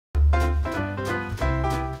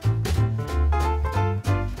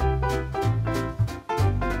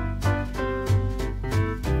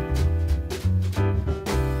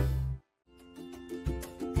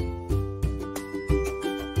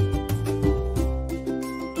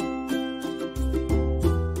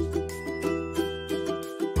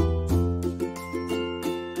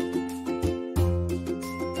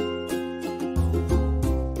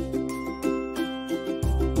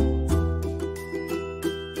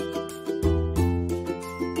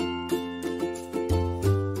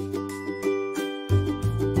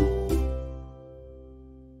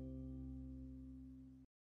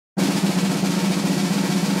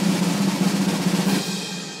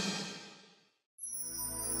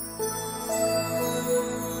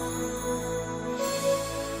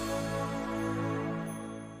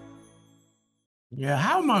Yeah,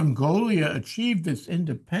 how Mongolia achieved its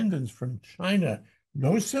independence from China.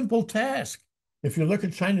 No simple task. If you look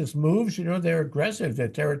at China's moves, they're aggressive, they're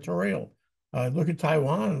territorial. Look at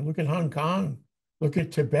Taiwan, look at Hong Kong, look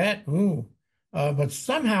at Tibet. Ooh. But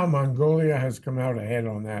somehow Mongolia has come out ahead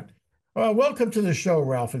on that. Welcome to the show,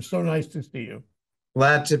 Ralph. It's so nice to see you.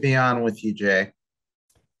 Glad to be on with you, Jay.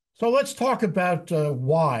 So let's talk about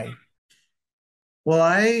why. Well,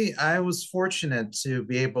 I was fortunate to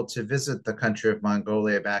be able to visit the country of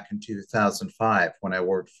Mongolia back in 2005 when I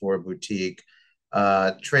worked for a boutique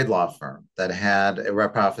trade law firm that had a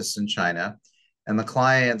rep office in China. And the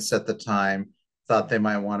clients at the time thought they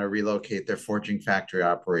might want to relocate their forging factory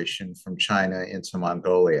operation from China into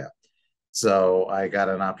Mongolia. So I got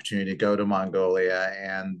an opportunity to go to Mongolia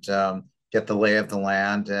and get the lay of the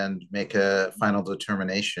land and make a final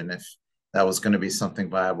determination if that was going to be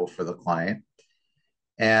something viable for the client.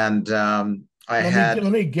 And I had,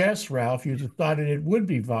 Let me guess, Ralph. You decided it would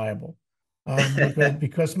be viable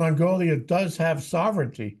because Mongolia does have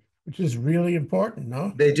sovereignty, which is really important,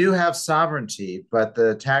 no? they do have sovereignty, but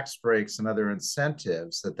the tax breaks and other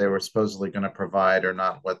incentives that they were supposedly going to provide are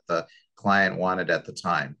not what the client wanted at the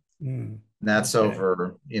time. Mm, And that's okay.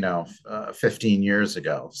 over, 15 years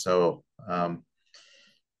ago. So,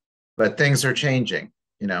 but things are changing,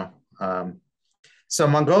 you know. So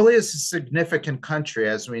Mongolia is a significant country,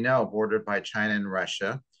 as we know, bordered by China and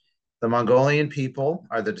Russia. The Mongolian people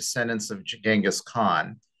are the descendants of Genghis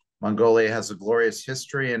Khan. Mongolia has a glorious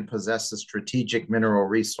history and possesses strategic mineral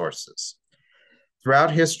resources.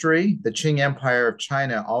 Throughout history, the Qing Empire of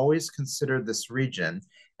China always considered this region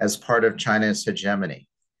as part of China's hegemony.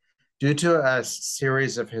 Due to a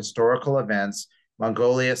series of historical events,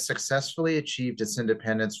 Mongolia successfully achieved its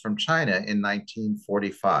independence from China in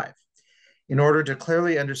 1945. In order to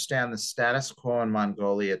clearly understand the status quo in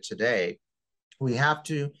Mongolia today, we have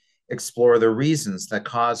to explore the reasons that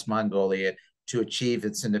caused Mongolia to achieve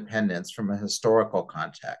its independence from a historical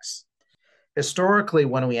context. Historically,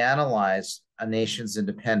 when we analyze a nation's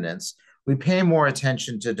independence, we pay more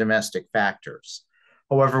attention to domestic factors.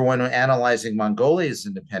 However, when analyzing Mongolia's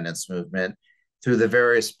independence movement through the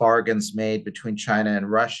various bargains made between China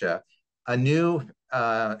and Russia, a new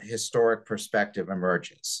historic perspective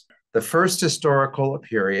emerges. The first historical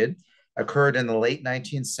period occurred in the late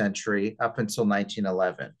 19th century up until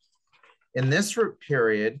 1911. In this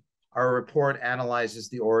period, our report analyzes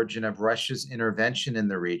the origin of Russia's intervention in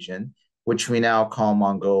the region, which we now call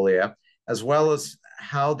Mongolia, as well as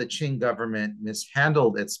how the Qing government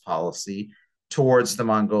mishandled its policy towards the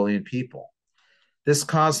Mongolian people. This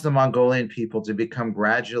caused the Mongolian people to become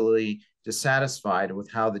gradually dissatisfied with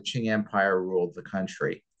how the Qing Empire ruled the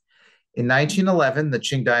country. In 1911, the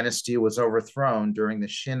Qing dynasty was overthrown during the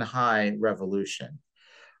Xinhai Revolution.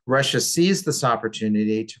 Russia seized this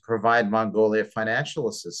opportunity to provide Mongolia financial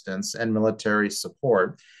assistance and military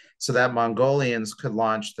support so that Mongolians could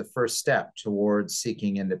launch the first step towards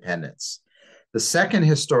seeking independence. The second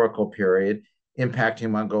historical period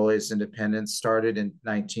impacting Mongolia's independence started in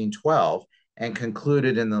 1912 and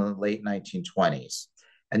concluded in the late 1920s.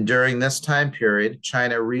 And during this time period,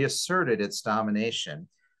 China reasserted its domination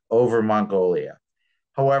over Mongolia.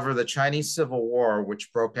 However, the Chinese Civil War,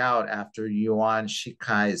 which broke out after Yuan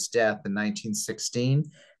Shikai's death in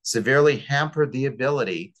 1916, severely hampered the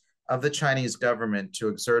ability of the Chinese government to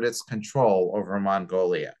exert its control over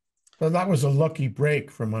Mongolia. So that was a lucky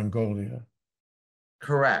break for Mongolia.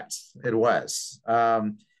 Correct, it was.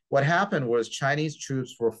 What happened was Chinese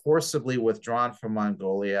troops were forcibly withdrawn from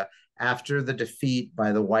Mongolia after the defeat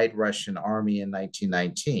by the White Russian Army in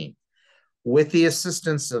 1919. With the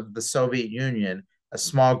assistance of the Soviet Union, a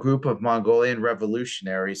small group of Mongolian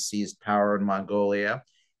revolutionaries seized power in Mongolia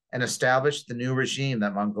and established the new regime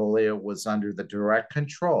that Mongolia was under the direct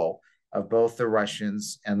control of both the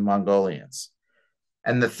Russians and the Mongolians.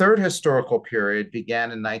 And the third historical period began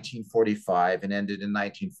in 1945 and ended in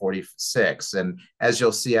 1946. And as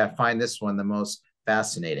you'll see, I find this one the most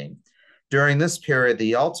fascinating. During this period, the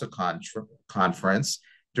Yalta Conference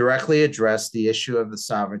directly addressed the issue of the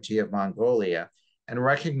sovereignty of Mongolia and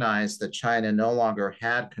recognized that China no longer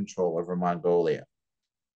had control over Mongolia.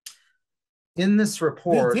 In this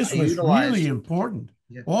report, This I was really utilized. important.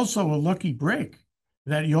 Yeah, Also, a lucky break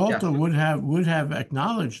that yeah, Yalta would have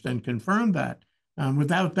acknowledged and confirmed that.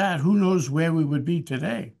 Without that, who knows where we would be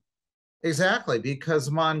today? exactly, because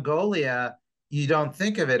Mongolia, you don't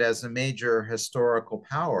think of it as a major historical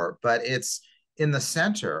power, but it's in the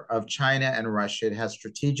center of China and Russia. It has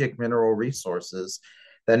strategic mineral resources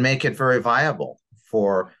that make it very viable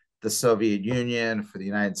for the Soviet Union, for the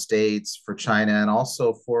United States, for China, and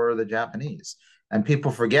also for the Japanese. And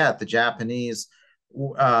people forget the Japanese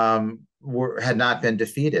had not been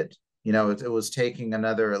defeated. It was taking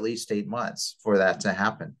another at least 8 months for that to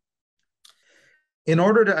happen. In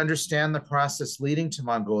order to understand the process leading to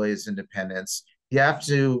Mongolia's independence, you have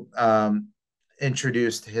to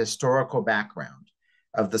introduce the historical background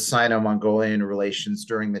of the Sino-Mongolian relations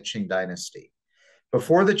during the Qing dynasty.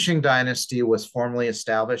 Before the Qing dynasty was formally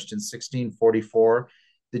established in 1644,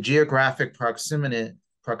 the geographic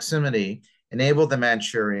proximity enabled the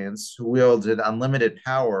Manchurians, who wielded unlimited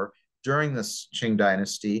power during the Qing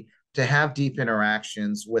dynasty, to have deep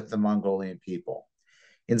interactions with the Mongolian people.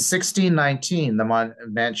 In 1619, the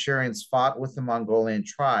Manchurians fought with the Mongolian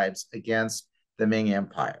tribes against the Ming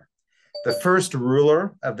Empire. The first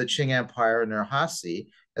ruler of the Qing Empire, Nurhaci,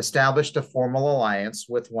 established a formal alliance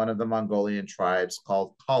with one of the Mongolian tribes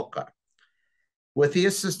called Khalkha. With the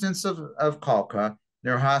assistance of Khalkha,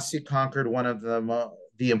 Nurhaci conquered one of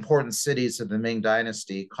the important cities of the Ming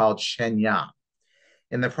dynasty called Zhengyang.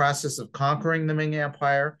 In the process of conquering the Ming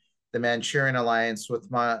Empire, the Manchurian alliance with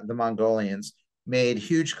the Mongolians made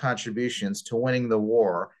huge contributions to winning the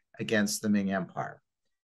war against the Ming Empire.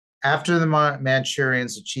 After the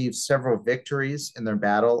Manchurians achieved several victories in their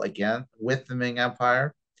battle again with the Ming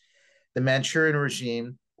Empire, the Manchurian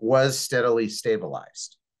regime was steadily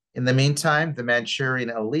stabilized. In the meantime, the Manchurian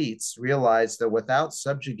elites realized that without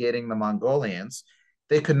subjugating the Mongolians,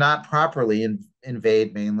 they could not properly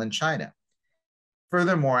invade mainland China.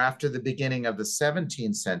 Furthermore, after the beginning of the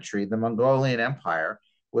 17th century, the Mongolian Empire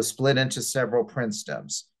was split into several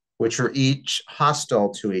princedoms, which were each hostile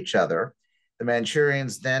to each other. The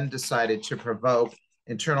Manchurians then decided to provoke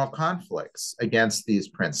internal conflicts against these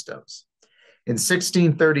princedoms. In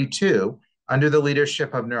 1632, under the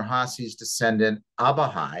leadership of Nurhaci's descendant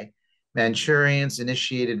Abahai, Manchurians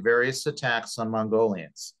initiated various attacks on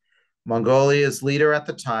Mongolians. Mongolia's leader at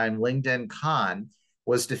the time, Lingden Khan,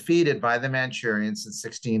 was defeated by the Manchurians in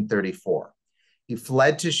 1634. He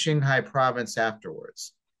fled to Qinghai province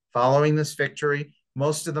afterwards. Following this victory,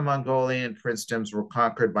 most of the Mongolian princedoms were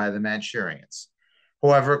conquered by the Manchurians.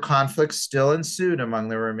 However, conflicts still ensued among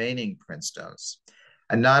the remaining princedoms.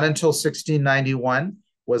 And not until 1691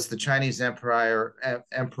 was the Chinese emperor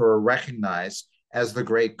recognized as the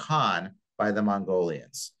Great Khan by the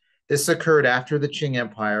Mongolians. This occurred after the Qing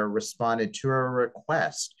Empire responded to a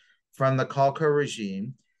request from the Khalkha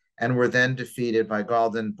regime and were then defeated by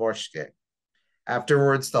Galdan Borshke.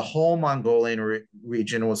 Afterwards, the whole Mongolian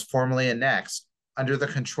region was formally annexed under the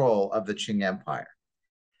control of the Qing Empire.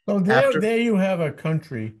 So there you have a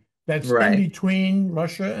country that's in between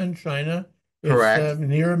Russia and China. It's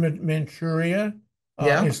near Manchuria.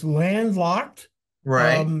 It's landlocked.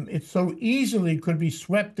 It so easily could be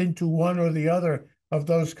swept into one or the other of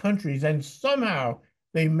those countries, and somehow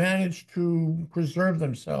they managed to preserve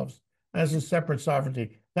themselves as a separate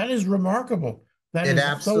sovereignty. That is remarkable. That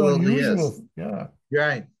is so unusual. Yeah.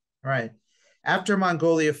 Right. After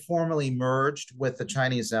Mongolia formally merged with the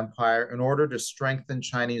Chinese Empire in order to strengthen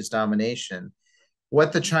Chinese domination,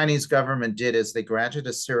 what the Chinese government did is they granted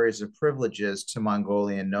a series of privileges to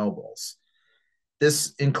Mongolian nobles.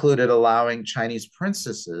 This included allowing Chinese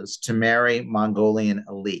princesses to marry Mongolian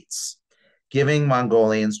elites, giving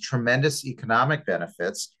Mongolians tremendous economic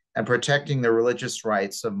benefits and protecting the religious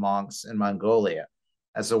rights of monks in Mongolia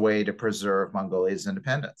as a way to preserve Mongolia's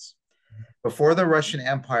independence. Before the Russian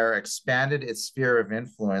Empire expanded its sphere of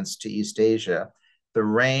influence to East Asia, the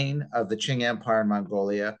reign of the Qing Empire in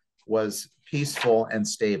Mongolia was peaceful and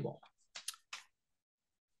stable.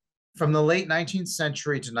 From the late 19th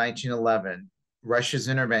century to 1911, Russia's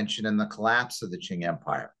intervention and the collapse of the Qing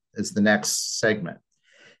Empire is the next segment.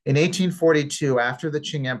 In 1842, after the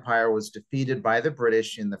Qing Empire was defeated by the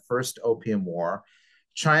British in the First Opium War,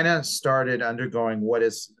 China started undergoing what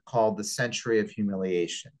is called the Century of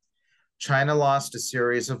Humiliation. China lost a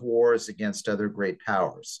series of wars against other great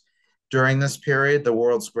powers. During this period, the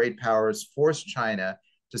world's great powers forced China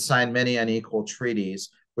to sign many unequal treaties,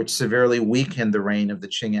 which severely weakened the reign of the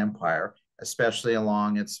Qing Empire, especially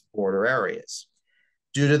along its border areas.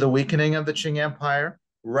 Due to the weakening of the Qing Empire,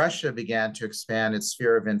 Russia began to expand its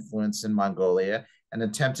sphere of influence in Mongolia and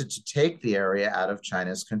attempted to take the area out of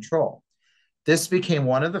China's control. This became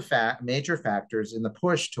one of the major factors in the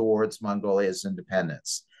push towards Mongolia's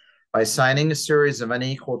independence. By signing a series of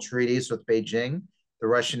unequal treaties with Beijing, the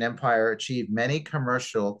Russian Empire achieved many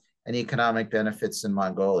commercial and economic benefits in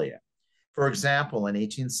Mongolia. For example, in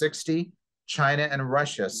 1860, China and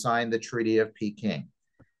Russia signed the Treaty of Peking.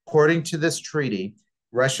 According to this treaty,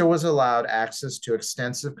 Russia was allowed access to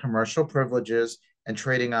extensive commercial privileges and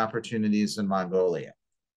trading opportunities in Mongolia.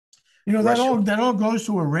 You know, that all goes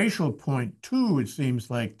to a racial point too, it seems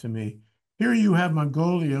like to me. Here you have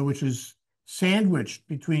Mongolia, which is sandwiched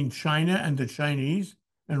between China and the Chinese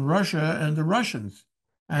and Russia and the Russians.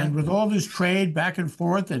 Yeah. And with all this trade back and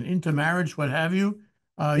forth and intermarriage, what have you,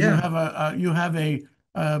 Yeah. you have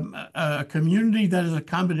a community that is a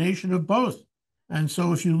combination of both. And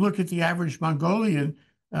so if you look at the average Mongolian,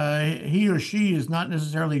 he or she is not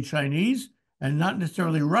necessarily Chinese and not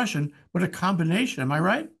necessarily Russian, but a combination. Am I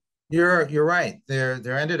right? You're right.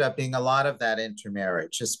 There ended up being a lot of that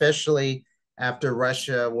intermarriage, especially after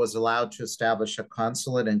Russia was allowed to establish a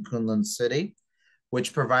consulate in Kunlun City,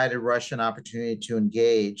 which provided Russia an opportunity to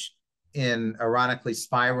engage in, ironically,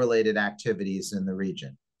 spy-related activities in the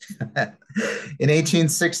region. In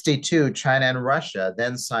 1862, China and Russia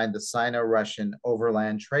then signed the Sino-Russian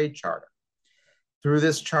Overland Trade Charter. Through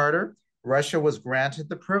this charter, Russia was granted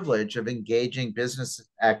the privilege of engaging business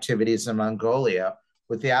activities in Mongolia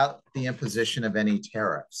without the imposition of any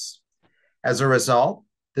tariffs. As a result,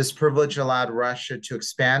 this privilege allowed Russia to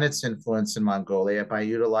expand its influence in Mongolia by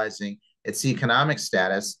utilizing its economic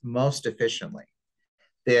status most efficiently.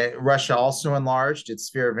 Russia also enlarged its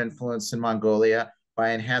sphere of influence in Mongolia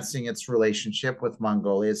by enhancing its relationship with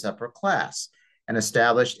Mongolia's upper class and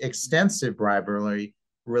established extensive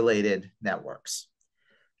bribery-related networks.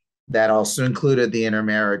 That also included the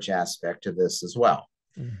intermarriage aspect of this as well.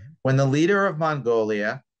 Mm-hmm. When the leader of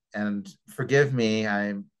Mongolia, and forgive me,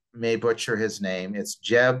 I may butcher his name, it's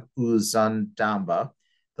Jeb Uzundamba,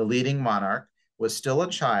 the leading monarch, was still a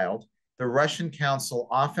child, the Russian council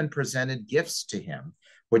often presented gifts to him,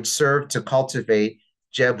 which served to cultivate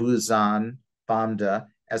Jebuzan Bamda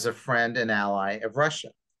as a friend and ally of Russia.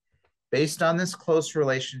 Based on this close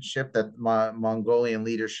relationship that Mongolian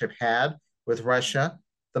leadership had with Russia,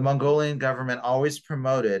 the Mongolian government always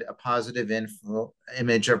promoted a positive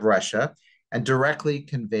image of Russia and directly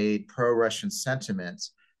conveyed pro-Russian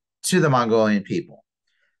sentiments to the Mongolian people.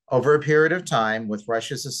 Over a period of time, with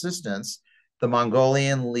Russia's assistance, the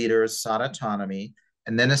Mongolian leaders sought autonomy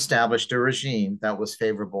and then established a regime that was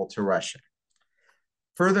favorable to Russia.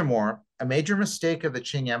 Furthermore, a major mistake of the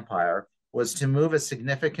Qing Empire was to move a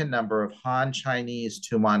significant number of Han Chinese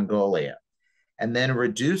to Mongolia and then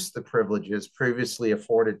reduce the privileges previously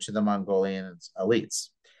afforded to the Mongolian elites.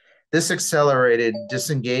 This accelerated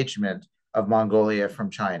disengagement of Mongolia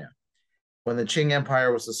from China. When the Qing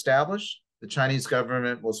Empire was established, the Chinese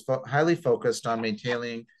government was highly focused on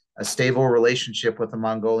maintaining a stable relationship with the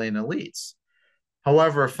Mongolian elites.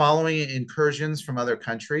 However, following incursions from other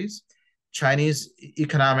countries, Chinese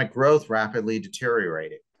economic growth rapidly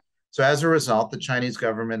deteriorated. So as a result, the Chinese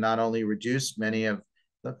government not only reduced many of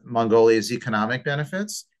Mongolia's economic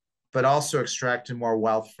benefits, but also extracted more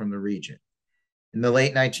wealth from the region. In the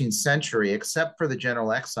late 19th century, except for the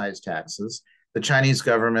general excise taxes, the Chinese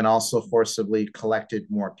government also forcibly collected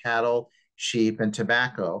more cattle, sheep, and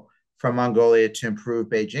tobacco from Mongolia to improve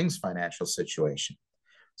Beijing's financial situation.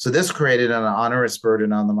 So this created an onerous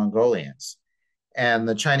burden on the Mongolians. And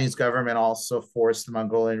the Chinese government also forced the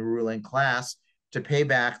Mongolian ruling class to pay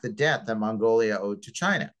back the debt that Mongolia owed to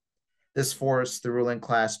China. This forced the ruling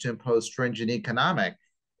class to impose stringent economic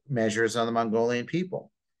measures on the Mongolian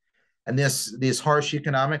people. And these harsh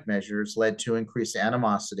economic measures led to increased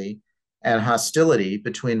animosity and hostility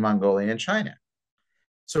between Mongolia and China.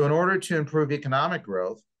 So in order to improve economic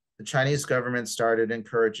growth, the Chinese government started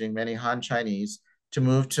encouraging many Han Chinese to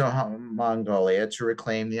move to Mongolia to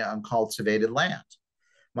reclaim the uncultivated land.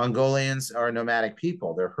 Mongolians are nomadic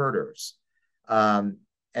people, they're herders.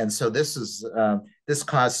 And so this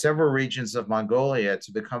caused several regions of Mongolia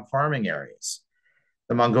to become farming areas.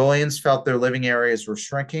 The Mongolians felt their living areas were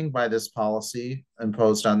shrinking by this policy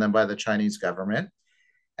imposed on them by the Chinese government.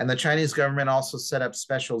 And the Chinese government also set up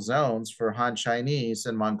special zones for Han Chinese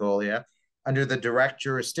in Mongolia under the direct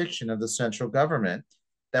jurisdiction of the central government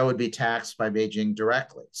that would be taxed by Beijing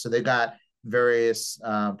directly. So they got various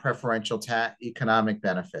preferential economic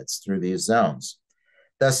benefits through these zones.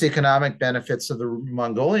 Thus, economic benefits of the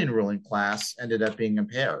Mongolian ruling class ended up being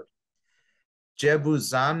impaired.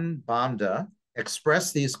 Jebuzan Bamda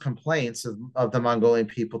expressed these complaints of the Mongolian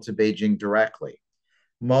people to Beijing directly.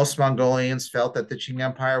 Most Mongolians felt that the Qing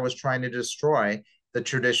Empire was trying to destroy the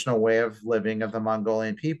traditional way of living of the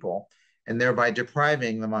Mongolian people and thereby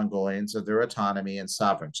depriving the Mongolians of their autonomy and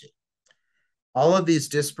sovereignty. All of these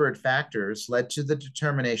disparate factors led to the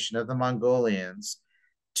determination of the Mongolians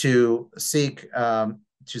to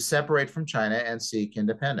separate from China and seek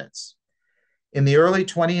independence. In the early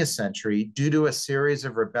 20th century, due to a series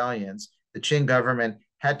of rebellions, the Qing government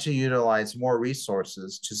had to utilize more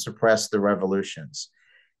resources to suppress the revolutions.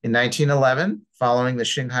 In 1911, following the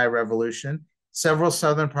Xinhai Revolution, several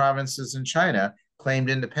southern provinces in China claimed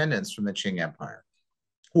independence from the Qing Empire,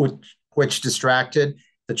 which distracted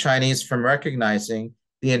the Chinese from recognizing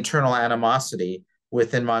the internal animosity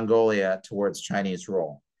within Mongolia towards Chinese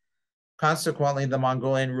rule. Consequently, the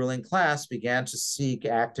Mongolian ruling class began to seek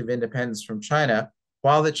active independence from China,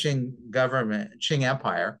 while the Qing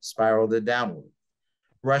Empire spiraled downward.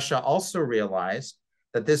 Russia also realized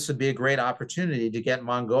that this would be a great opportunity to get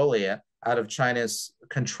Mongolia out of China's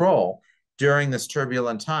control during this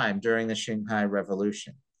turbulent time during the Xinhai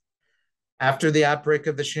Revolution. After the outbreak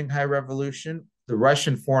of the Xinhai Revolution, the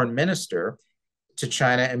Russian foreign minister to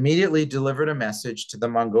China immediately delivered a message to the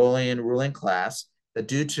Mongolian ruling class that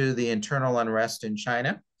due to the internal unrest in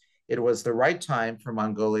China, it was the right time for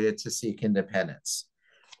Mongolia to seek independence.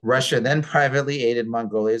 Russia then privately aided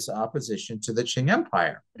Mongolia's opposition to the Qing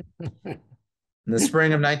Empire. In the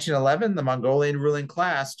spring of 1911, the Mongolian ruling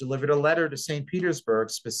class delivered a letter to St. Petersburg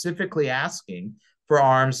specifically asking for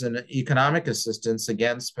arms and economic assistance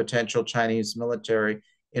against potential Chinese military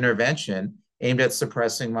intervention aimed at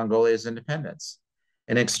suppressing Mongolia's independence.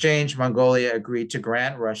 In exchange, Mongolia agreed to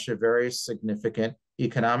grant Russia very significant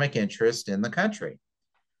economic interest in the country.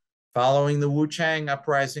 Following the Wuchang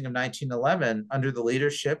Uprising of 1911, under the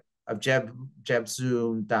leadership of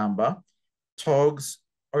Gebzu Damba, Togs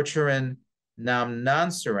Orchurin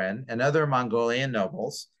Namnansaren, and other Mongolian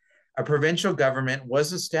nobles, a provincial government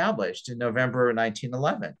was established in November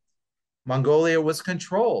 1911. Mongolia was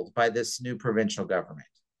controlled by this new provincial government.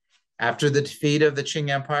 After the defeat of the Qing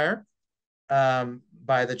Empire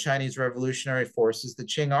by the Chinese Revolutionary Forces, the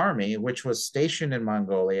Qing Army, which was stationed in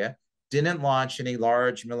Mongolia, didn't launch any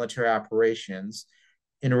large military operations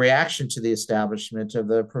in reaction to the establishment of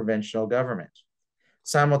the provincial government.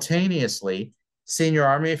 Simultaneously, senior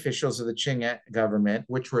army officials of the Qing government,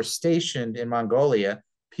 which were stationed in Mongolia,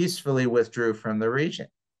 peacefully withdrew from the region.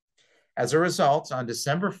 As a result, on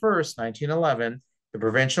December 1st, 1911, the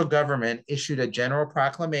provincial government issued a general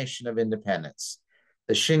proclamation of independence.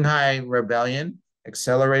 The Xinhai Rebellion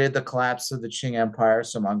accelerated the collapse of the Qing Empire,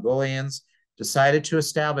 so Mongolians decided to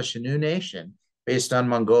establish a new nation based on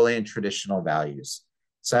Mongolian traditional values.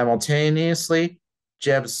 Simultaneously,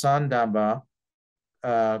 Gebzu Damba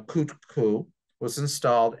Kutku was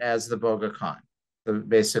installed as the Boga Khan,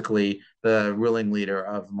 basically the ruling leader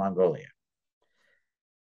of Mongolia.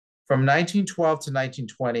 From 1912 to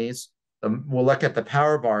 1920s, we'll look at the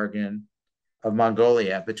power bargain of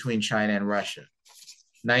Mongolia between China and Russia.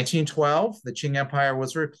 1912, the Qing Empire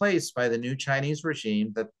was replaced by the new Chinese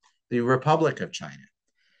regime, the Republic of China.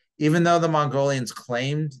 Even though the Mongolians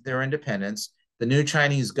claimed their independence, the new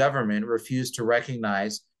Chinese government refused to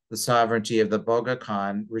recognize the sovereignty of the Boga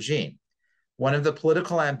Khan regime. One of the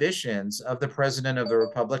political ambitions of the president of the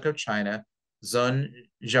Republic of China, Sun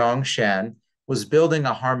Zhongshan, was building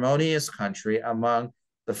a harmonious country among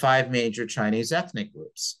the 5 major Chinese ethnic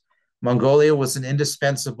groups. Mongolia was an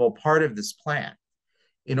indispensable part of this plan.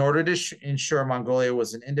 In order to ensure Mongolia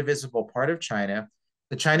was an indivisible part of China,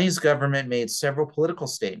 the Chinese government made several political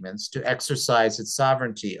statements to exercise its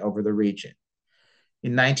sovereignty over the region.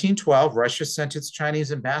 In 1912, Russia sent its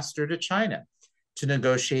Chinese ambassador to China to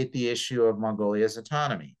negotiate the issue of Mongolia's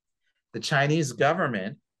autonomy. The Chinese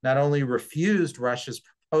government not only refused Russia's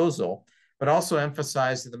proposal, but also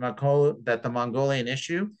emphasized that the Mongolian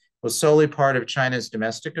issue was solely part of China's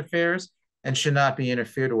domestic affairs and should not be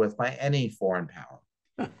interfered with by any foreign power.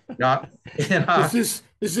 Does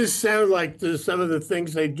this sound like some of the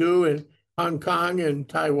things they do in Hong Kong and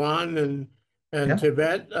Taiwan and Yeah.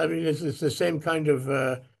 Tibet? I mean, it's the same kind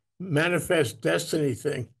of manifest destiny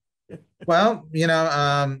thing. Well,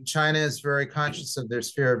 China is very conscious of their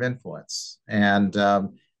sphere of influence, and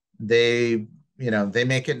they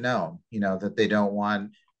make it known, that they don't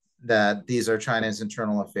want that these are China's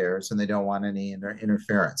internal affairs, and they don't want any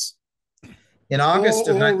interference. In August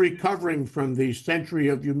all recovering from the century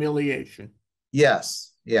of humiliation.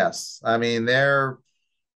 Yes. I mean, they're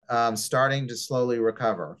starting to slowly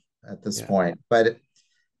recover at this point. But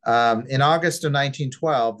in August of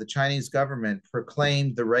 1912, the Chinese government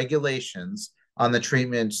proclaimed the regulations on the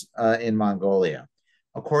treatment in Mongolia.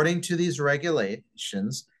 According to these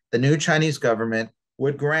regulations, the new Chinese government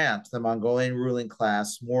would grant the Mongolian ruling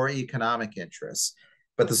class more economic interests,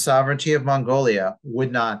 but the sovereignty of Mongolia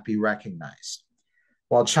would not be recognized.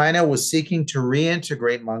 While China was seeking to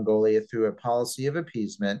reintegrate Mongolia through a policy of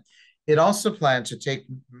appeasement, it also planned to take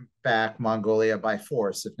back Mongolia by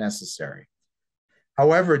force if necessary.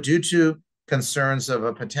 However, due to concerns of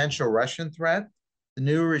a potential Russian threat, the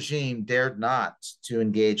new regime dared not to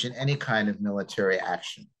engage in any kind of military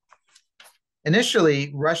action.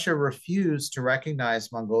 Initially, Russia refused to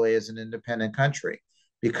recognize Mongolia as an independent country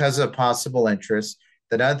because of possible interests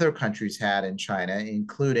that other countries had in China,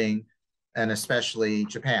 including and especially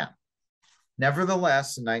Japan.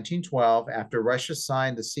 Nevertheless, in 1912, after Russia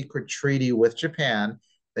signed the secret treaty with Japan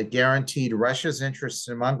that guaranteed Russia's interests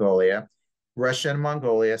in Mongolia, Russia and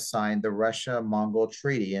Mongolia signed the Russia-Mongol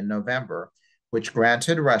Treaty in November, which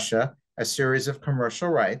granted Russia a series of commercial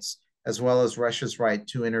rights, as well as Russia's right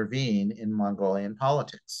to intervene in Mongolian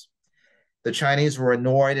politics. The Chinese were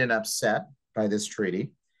annoyed and upset by this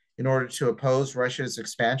treaty. In order to oppose Russia's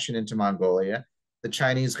expansion into Mongolia, the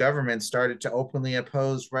Chinese government started to openly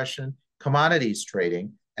oppose Russian commodities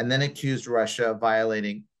trading and then accused Russia of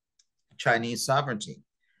violating Chinese sovereignty.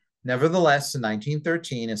 Nevertheless, in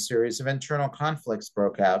 1913, a series of internal conflicts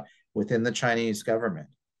broke out within the Chinese government.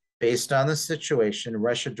 Based on the situation,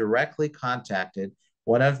 Russia directly contacted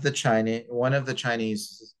one of the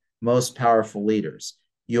Chinese most powerful leaders,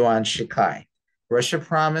 Yuan Shikai. Russia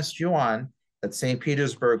promised Yuan that St.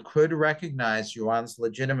 Petersburg could recognize Yuan's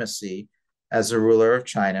legitimacy as a ruler of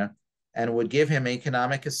China and would give him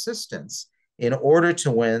economic assistance in order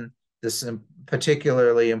to win this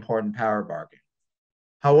particularly important power bargain.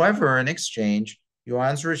 However, in exchange,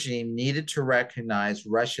 Yuan's regime needed to recognize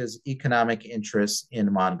Russia's economic interests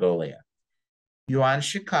in Mongolia. Yuan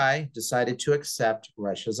Shikai decided to accept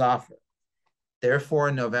Russia's offer. Therefore,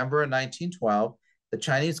 in November of 1912, the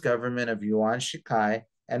Chinese government of Yuan Shikai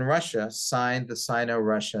and Russia signed the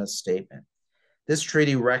Sino-Russia Statement. This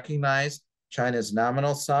treaty recognized China's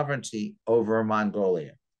nominal sovereignty over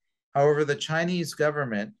Mongolia. However, the Chinese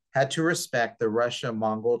government had to respect the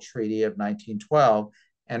Russia-Mongol Treaty of 1912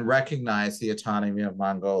 and recognize the autonomy of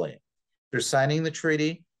Mongolia. Through signing the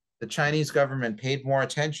treaty, the Chinese government paid more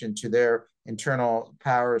attention to their internal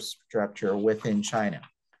power structure within China.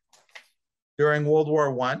 During World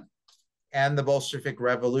War I and the Bolshevik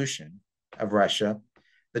Revolution of Russia,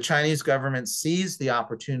 the Chinese government seized the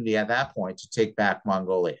opportunity at that point to take back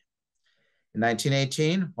Mongolia. In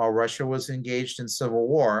 1918, while Russia was engaged in civil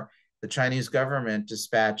war, the Chinese government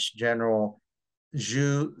dispatched General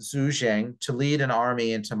Zhu Zheng to lead an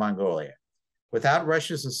army into Mongolia. Without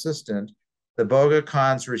Russia's assistance, the Boga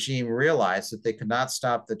Khan's regime realized that they could not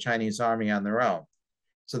stop the Chinese army on their own.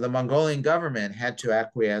 So the Mongolian government had to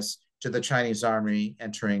acquiesce to the Chinese army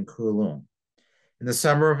entering Kowloon. In the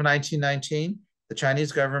summer of 1919, the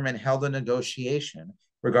Chinese government held a negotiation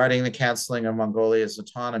regarding the canceling of Mongolia's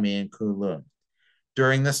autonomy in Kowloon.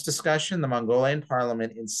 During this discussion, the Mongolian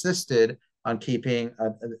parliament insisted on keeping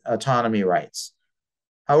autonomy rights.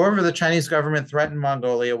 However, the Chinese government threatened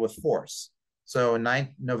Mongolia with force. So in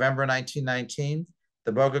November 1919,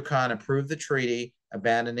 the Boga Khan approved the treaty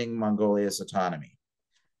abandoning Mongolia's autonomy.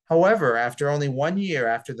 However, after only 1 year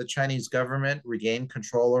after the Chinese government regained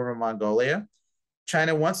control over Mongolia,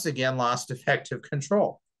 China once again lost effective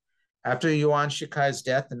control. After Yuan Shikai's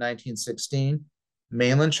death in 1916,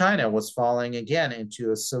 mainland China was falling again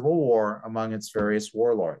into a civil war among its various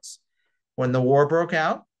warlords. When the war broke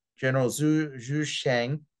out, General Zhu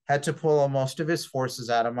Zheng had to pull most of his forces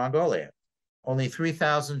out of Mongolia. Only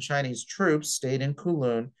 3,000 Chinese troops stayed in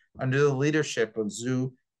Kowloon under the leadership of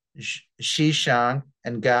Zhu Shishang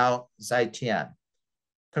and Gao Zetian.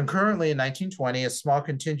 Concurrently, in 1920, a small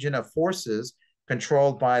contingent of forces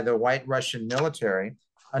controlled by the White Russian military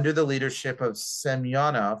under the leadership of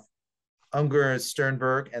Semyonov, Unger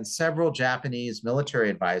Sternberg, and several Japanese military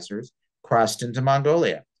advisors crossed into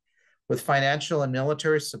Mongolia. With financial and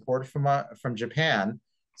military support from Japan,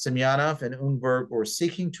 Semyonov and Ungberg were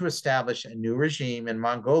seeking to establish a new regime in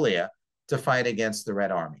Mongolia to fight against the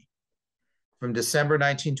Red Army. From December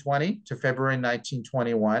 1920 to February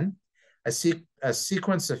 1921, a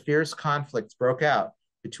sequence of fierce conflicts broke out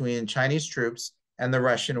between Chinese troops and the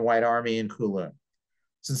Russian White Army in Kowloon.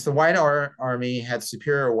 Since the White Army had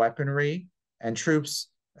superior weaponry and troops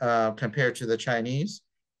compared to the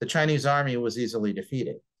Chinese army was easily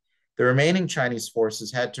defeated. The remaining Chinese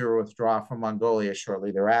forces had to withdraw from Mongolia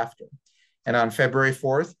shortly thereafter. And on February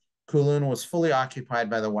 4th, Kowloon was fully occupied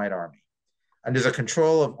by the White Army. Under the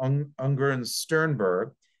control of Unger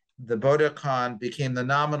Sternberg, the Boga Khan became the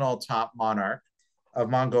nominal top monarch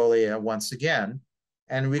of Mongolia once again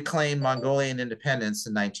and reclaimed Mongolian independence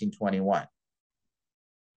in 1921.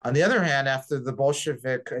 On the other hand, after the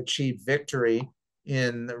Bolshevik achieved victory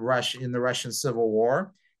in the Russian Civil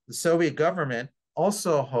War, the Soviet government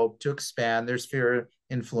also hoped to expand their sphere of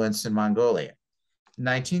influence in Mongolia. In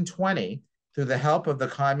 1920, through the help of the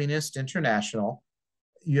Communist International,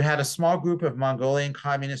 you had a small group of Mongolian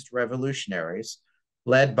communist revolutionaries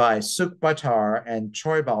led by Sukh-Batar and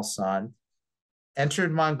Choibalsan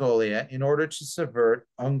entered Mongolia in order to subvert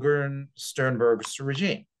Unger Sternberg's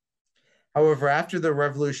regime. However, after the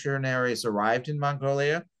revolutionaries arrived in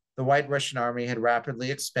Mongolia, the White Russian Army had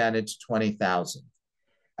rapidly expanded to 20,000.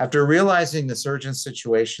 After realizing this urgent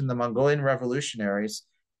situation, the Mongolian revolutionaries,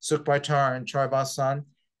 Sukbaytar and Choibasan,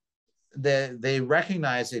 they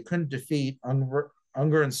recognized they couldn't defeat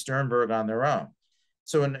Unger and Sternberg on their own.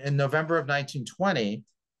 So in November of 1920,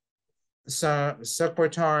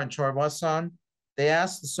 Sukbaytar and Choibasan, they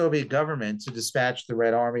asked the Soviet government to dispatch the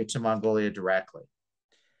Red Army to Mongolia directly.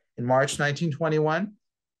 In March 1921,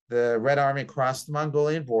 the Red Army crossed the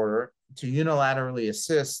Mongolian border to unilaterally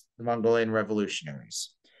assist the Mongolian revolutionaries.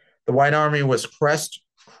 The White Army was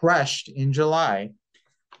crushed in July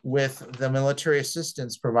with the military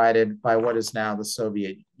assistance provided by what is now the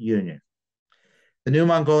Soviet Union. The new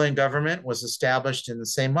Mongolian government was established in the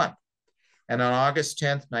same month. And on August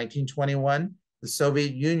 10th, 1921, the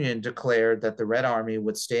Soviet Union declared that the Red Army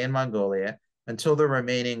would stay in Mongolia until the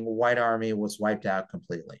remaining White Army was wiped out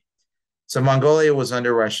completely. So Mongolia was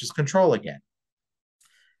under Russia's control again.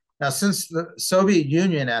 Now, since the Soviet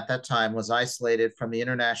Union at that time was isolated from the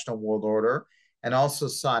international world order and also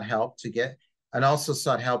sought help to get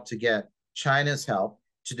China's help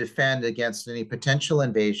to defend against any potential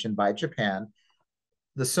invasion by Japan,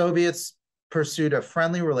 the Soviets pursued a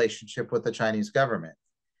friendly relationship with the Chinese government.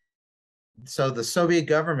 So the Soviet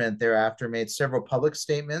government thereafter made several public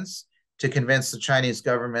statements to convince the Chinese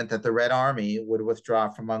government that the Red Army would withdraw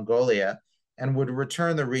from Mongolia and would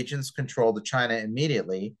return the region's control to China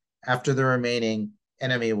immediately after the remaining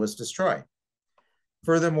enemy was destroyed.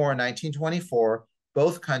 Furthermore, in 1924,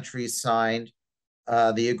 both countries signed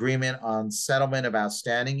the agreement on settlement of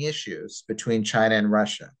outstanding issues between China and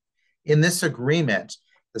Russia. In this agreement,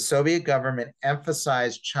 the Soviet government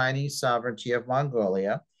emphasized Chinese sovereignty of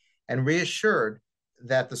Mongolia and reassured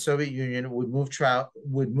that the Soviet Union would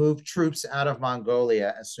move troops out of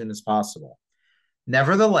Mongolia as soon as possible.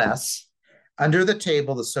 Nevertheless, under the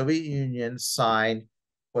table, the Soviet Union signed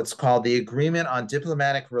what's called the Agreement on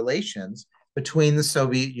Diplomatic Relations between the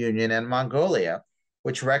Soviet Union and Mongolia,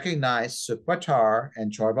 which recognized Sukbaytar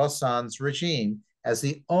and Choibasan's regime as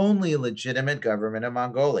the only legitimate government of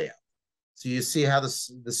Mongolia. So you see how the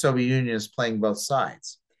Soviet Union is playing both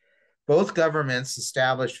sides. Both governments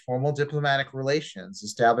established formal diplomatic relations,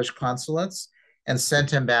 established consulates, and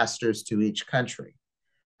sent ambassadors to each country.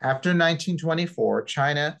 After 1924,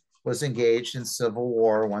 China was engaged in civil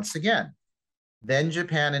war once again. Then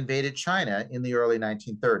Japan invaded China in the early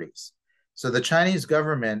 1930s. So the Chinese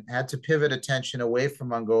government had to pivot attention away from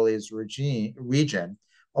Mongolia's region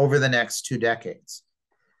over the next 2 decades.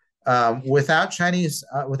 Without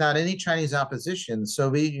any Chinese opposition, the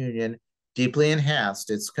Soviet Union deeply enhanced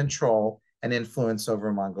its control and influence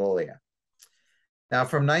over Mongolia. Now,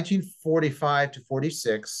 from 1945 to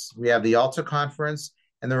 46, we have the Yalta Conference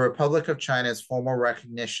and the Republic of China's formal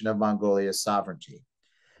recognition of Mongolia's sovereignty.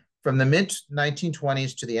 From the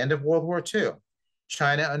mid-1920s to the end of World War II,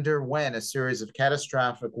 China underwent a series of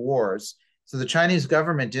catastrophic wars, so the Chinese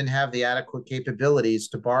government didn't have the adequate capabilities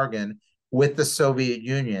to bargain with the Soviet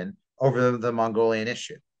Union over the Mongolian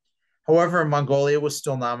issue. However, Mongolia was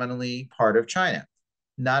still nominally part of China.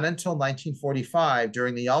 Not until 1945,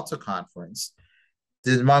 during the Yalta Conference,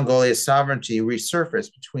 did Mongolia's sovereignty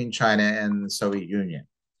resurface between China and the Soviet Union.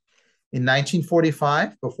 In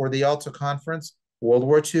 1945, before the Yalta Conference, World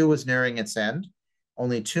War II was nearing its end.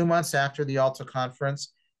 Only 2 months after the Yalta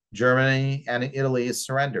Conference, Germany and Italy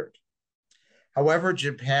surrendered. However,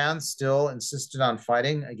 Japan still insisted on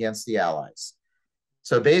fighting against the Allies.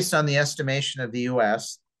 So based on the estimation of the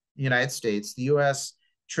United States, the US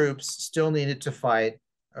troops still needed to fight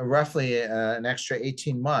roughly an extra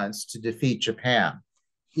 18 months to defeat Japan,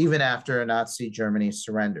 even after Nazi Germany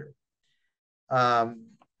surrendered.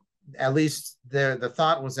 At least the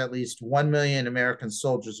thought was at least 1 million American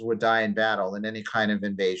soldiers would die in battle in any kind of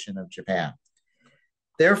invasion of Japan.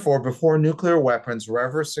 Therefore, before nuclear weapons were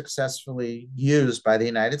ever successfully used by the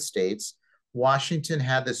United States, Washington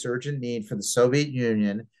had this urgent need for the Soviet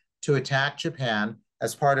Union to attack Japan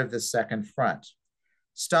as part of the Second Front.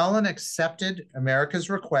 Stalin accepted America's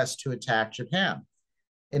request to attack Japan.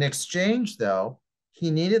 In exchange, though,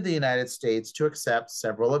 he needed the United States to accept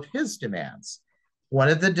several of his demands. One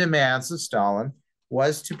of the demands of Stalin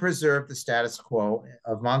was to preserve the status quo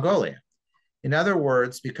of Mongolia. In other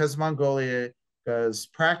words, because Mongolia's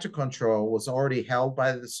practical control was already held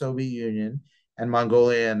by the Soviet Union and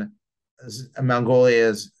Mongolia's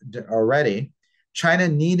already, China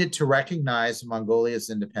needed to recognize Mongolia's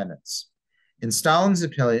independence. In Stalin's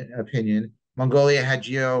opinion, Mongolia had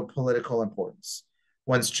geopolitical importance.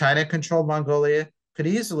 Once China controlled Mongolia, could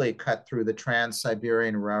easily cut through the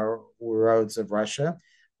trans-Siberian roads of Russia,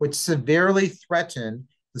 which severely threatened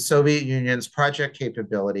the Soviet Union's project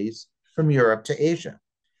capabilities from Europe to Asia.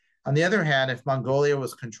 On the other hand, if Mongolia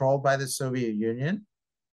was controlled by the Soviet Union,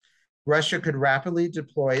 Russia could rapidly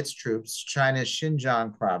deploy its troops to China's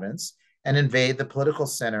Xinjiang province and invade the political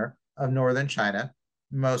center of northern China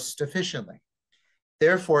most efficiently.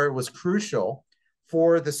 Therefore, it was crucial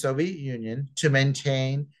for the Soviet Union to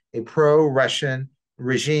maintain a pro-Russian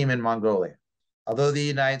regime in Mongolia. Although the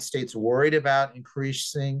United States worried about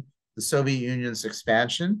increasing the Soviet Union's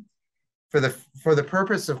expansion, for the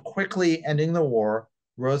purpose of quickly ending the war,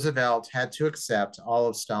 Roosevelt had to accept all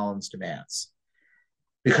of Stalin's demands.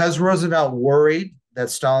 Because Roosevelt worried that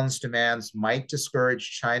Stalin's demands might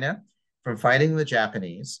discourage China from fighting the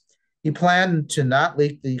Japanese, he planned to not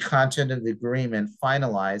leak the content of the agreement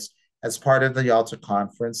finalized as part of the Yalta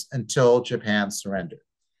Conference until Japan surrendered.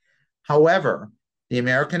 However, the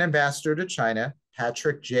American ambassador to China,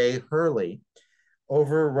 Patrick J. Hurley,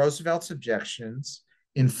 over Roosevelt's objections,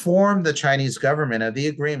 informed the Chinese government of the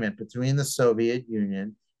agreement between the Soviet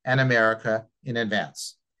Union and America in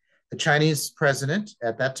advance. The Chinese president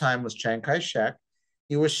at that time was Chiang Kai-shek.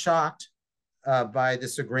 He was shocked by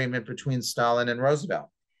this agreement between Stalin and Roosevelt.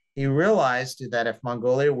 He realized that if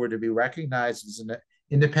Mongolia were to be recognized as an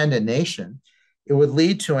independent nation, it would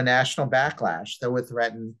lead to a national backlash that would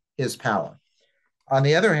threaten his power. On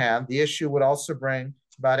the other hand, the issue would also bring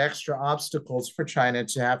about extra obstacles for China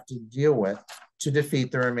to have to deal with to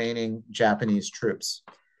defeat the remaining Japanese troops.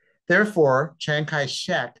 Therefore, Chiang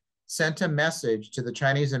Kai-shek sent a message to the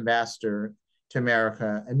Chinese ambassador to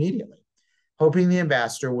America immediately, hoping the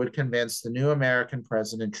ambassador would convince the new American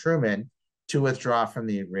President Truman to withdraw from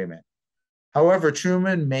the agreement. However,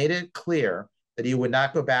 Truman made it clear that he would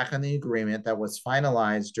not go back on the agreement that was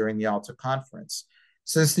finalized during the Yalta Conference,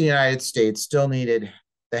 since the United States still needed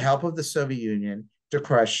the help of the Soviet Union to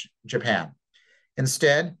crush Japan.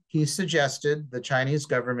 Instead, he suggested the Chinese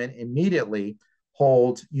government immediately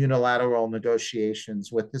hold unilateral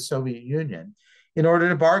negotiations with the Soviet Union in order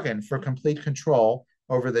to bargain for complete control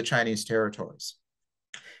over the Chinese territories.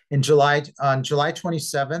 On July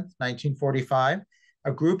 27th, 1945,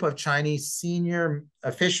 a group of Chinese senior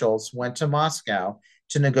officials went to Moscow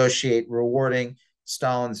to negotiate rewarding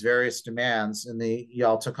Stalin's various demands in the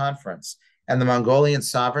Yalta Conference, and the Mongolian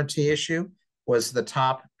sovereignty issue was the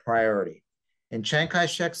top priority. In Chiang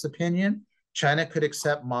Kai-shek's opinion, China could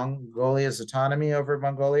accept Mongolia's autonomy over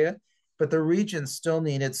Mongolia, but the region still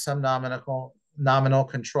needed some nominal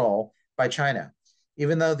control by China.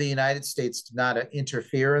 Even though the United States did not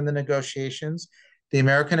interfere in the negotiations, the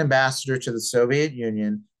American ambassador to the Soviet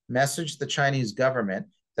Union messaged the Chinese government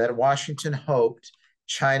that Washington hoped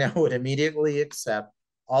China would immediately accept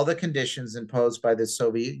all the conditions imposed by the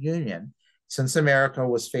Soviet Union, since America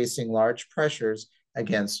was facing large pressures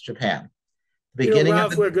against Japan.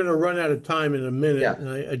 Ralph, we're going to run out of time in a minute, yeah. and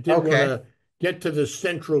I did want to get to the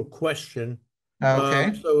central question.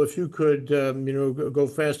 Okay. So if you could, go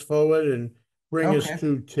fast forward and bring us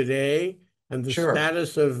to today and the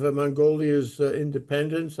status of Mongolia's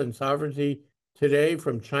independence and sovereignty today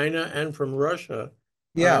from China and from Russia.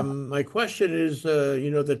 Yeah. My question is,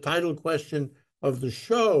 the title question of the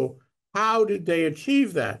show, how did they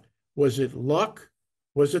achieve that? Was it luck?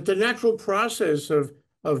 Was it the natural process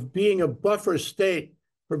of being a buffer state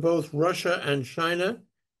for both Russia and China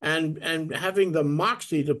and having the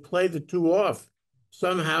moxie to play the two off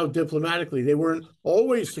somehow diplomatically? They weren't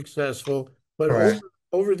always successful, but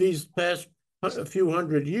over these past few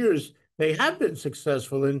hundred years, they have been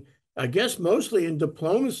successful in, I guess, mostly in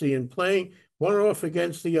diplomacy and playing one off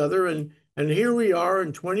against the other. And here we are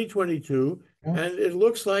in 2022, and it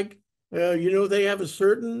looks like, they have a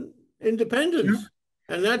certain independence.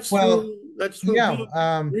 And that's through being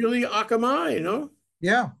really akamai,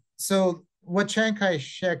 Yeah. So what Chiang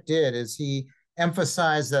Kai-shek did is he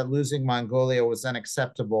emphasized that losing Mongolia was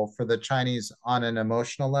unacceptable for the Chinese on an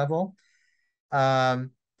emotional level.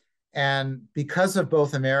 And because of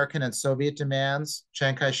both American and Soviet demands,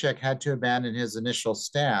 Chiang Kai-shek had to abandon his initial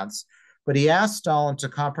stance, but he asked Stalin to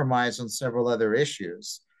compromise on several other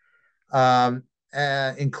issues,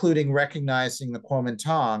 including recognizing the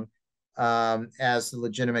Kuomintang as the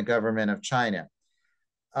legitimate government of China.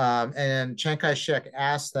 And Chiang Kai-shek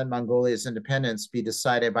asked that Mongolia's independence be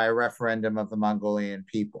decided by a referendum of the Mongolian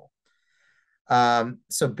people.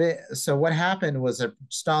 So what happened was that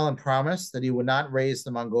Stalin promised that he would not raise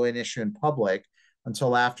the Mongolian issue in public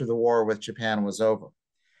until after the war with Japan was over.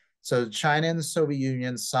 So China and the Soviet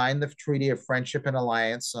Union signed the Treaty of Friendship and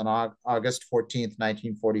Alliance on August 14th,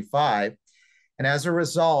 1945. And as a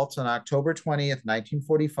result, on October 20th,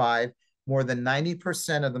 1945, more than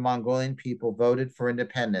 90% of the Mongolian people voted for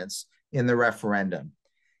independence in the referendum.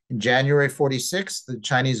 In January 46, the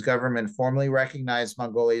Chinese government formally recognized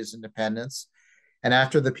Mongolia's independence. And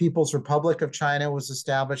after the People's Republic of China was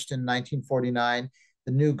established in 1949,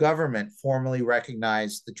 the new government formally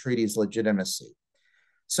recognized the treaty's legitimacy.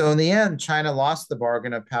 So in the end, China lost the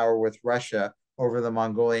bargain of power with Russia over the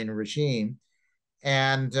Mongolian regime,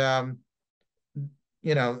 and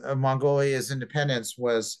Mongolia's independence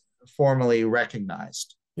was formally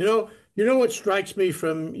recognized. You know what strikes me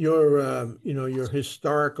from your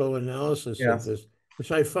historical analysis Yeah. of this,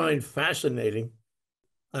 which I find fascinating.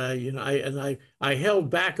 I held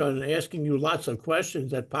back on asking you lots of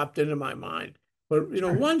questions that popped into my mind. But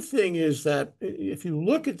Sure. one thing is that if you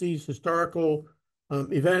look at these historical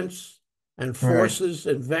events and Right. forces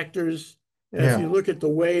and vectors, if Yeah. you look at the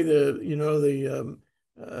way the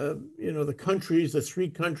countries, the three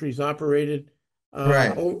countries operated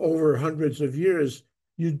Right. over hundreds of years,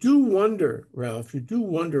 you do wonder, Ralph, you do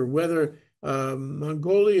wonder whether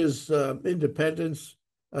Mongolia's independence,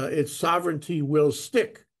 its sovereignty will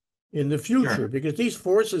stick in the future, Sure. because these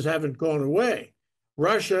forces haven't gone away.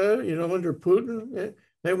 Russia, under Putin,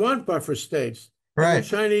 they want buffer states. And the Right.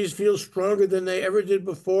 Chinese feel stronger than they ever did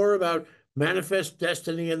before about manifest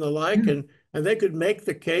destiny and the like. Yeah. And they could make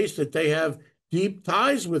the case that they have deep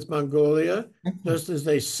ties with Mongolia, just as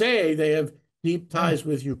they say they have deep Yeah. ties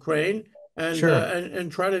with Ukraine, and Sure.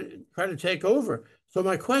 try to take over. So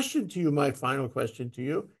my question to you, my final question to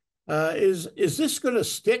you, is this going to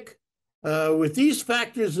stick with these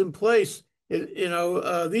factors in place?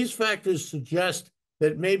 These factors suggest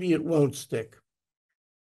that maybe it won't stick.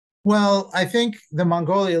 Well, I think the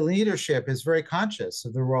Mongolia leadership is very conscious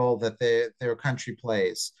of the role that their country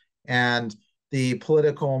plays and the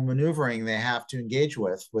political maneuvering they have to engage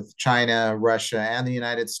with China, Russia, and the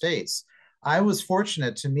United States. I was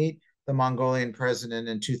fortunate to meet the Mongolian president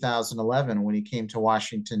in 2011 when he came to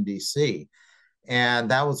Washington, D.C. And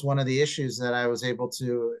that was one of the issues that I was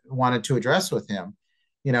wanted to address with him.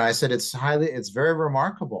 I said it's very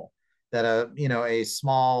remarkable that a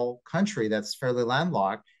small country that's fairly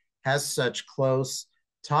landlocked has such close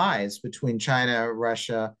ties between China,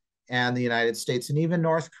 Russia, and the United States, and even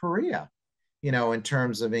North Korea, in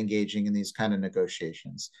terms of engaging in these kind of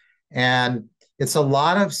negotiations. And it's a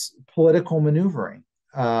lot of political maneuvering.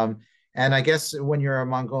 And I guess when you're a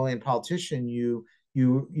Mongolian politician, you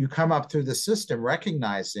come up through the system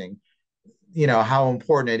recognizing, how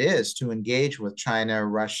important it is to engage with China,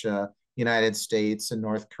 Russia, United States, and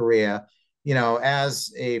North Korea,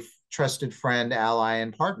 as a trusted friend, ally,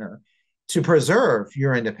 and partner to preserve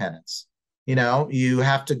your independence. You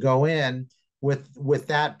have to go in with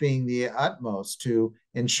that being the utmost to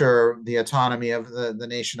ensure the autonomy of the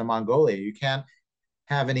nation of Mongolia. You can't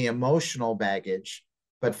have any emotional baggage,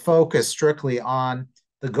 but focus strictly on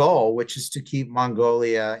the goal, which is to keep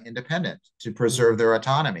Mongolia independent, to preserve Mm. their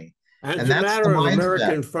autonomy. And And as a that's the matter of mindset.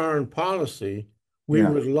 American foreign policy, we Yeah.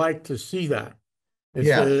 would like to see that. It's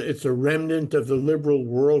Yeah. a remnant of the liberal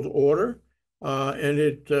world order, and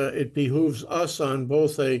it behooves us on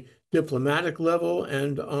both a diplomatic level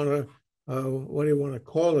and on a what do you want to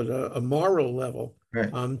call it, a moral level,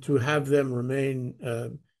 Right. to have them remain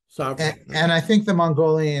sovereign. And I think the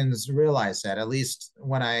Mongolians realize that. At least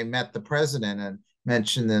when I met the president and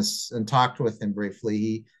mentioned this and talked with him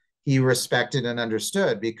briefly, he respected and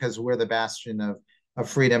understood, because we're the bastion of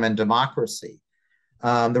freedom and democracy.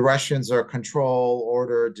 The Russians are control,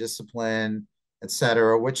 order, discipline,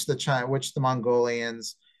 etc., which the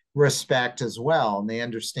Mongolians respect as well, and they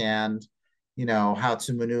understand, how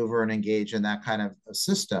to maneuver and engage in that kind of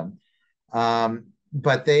system.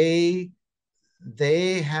 But they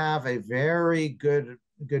have a very good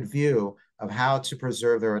view of how to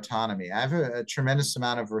preserve their autonomy. I have a tremendous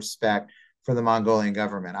amount of respect for the Mongolian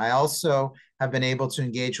government. I also have been able to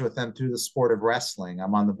engage with them through the sport of wrestling.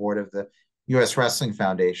 I'm on the board of the U.S. Wrestling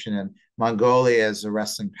Foundation, and Mongolia is a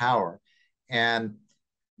wrestling power. And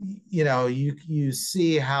you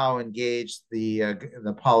see how engaged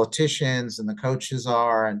the politicians and the coaches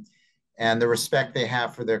are, and the respect they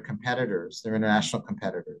have for their competitors, their international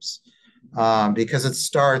competitors, because it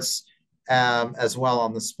starts as well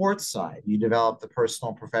on the sports side. You develop the personal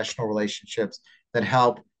and professional relationships that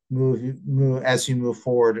help move as you move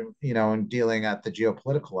forward, in dealing at the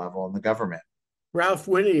geopolitical level and the government. Ralph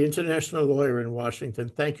Winnie, international lawyer in Washington,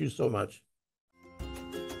 thank you so much.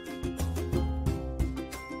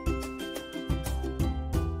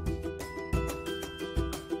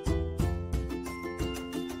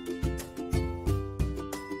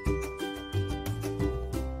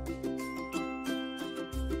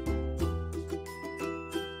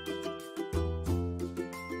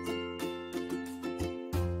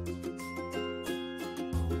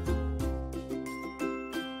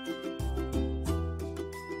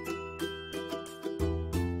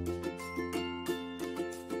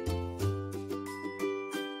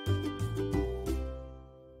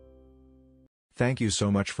 Thank you so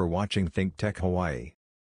much for watching ThinkTech Hawaii.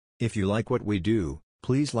 If you like what we do,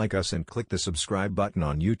 please like us and click the subscribe button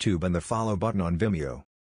on YouTube and the follow button on Vimeo.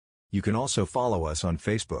 You can also follow us on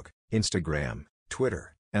Facebook, Instagram,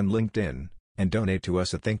 Twitter, and LinkedIn, and donate to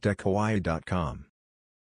us at thinktechhawaii.com.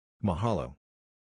 Mahalo.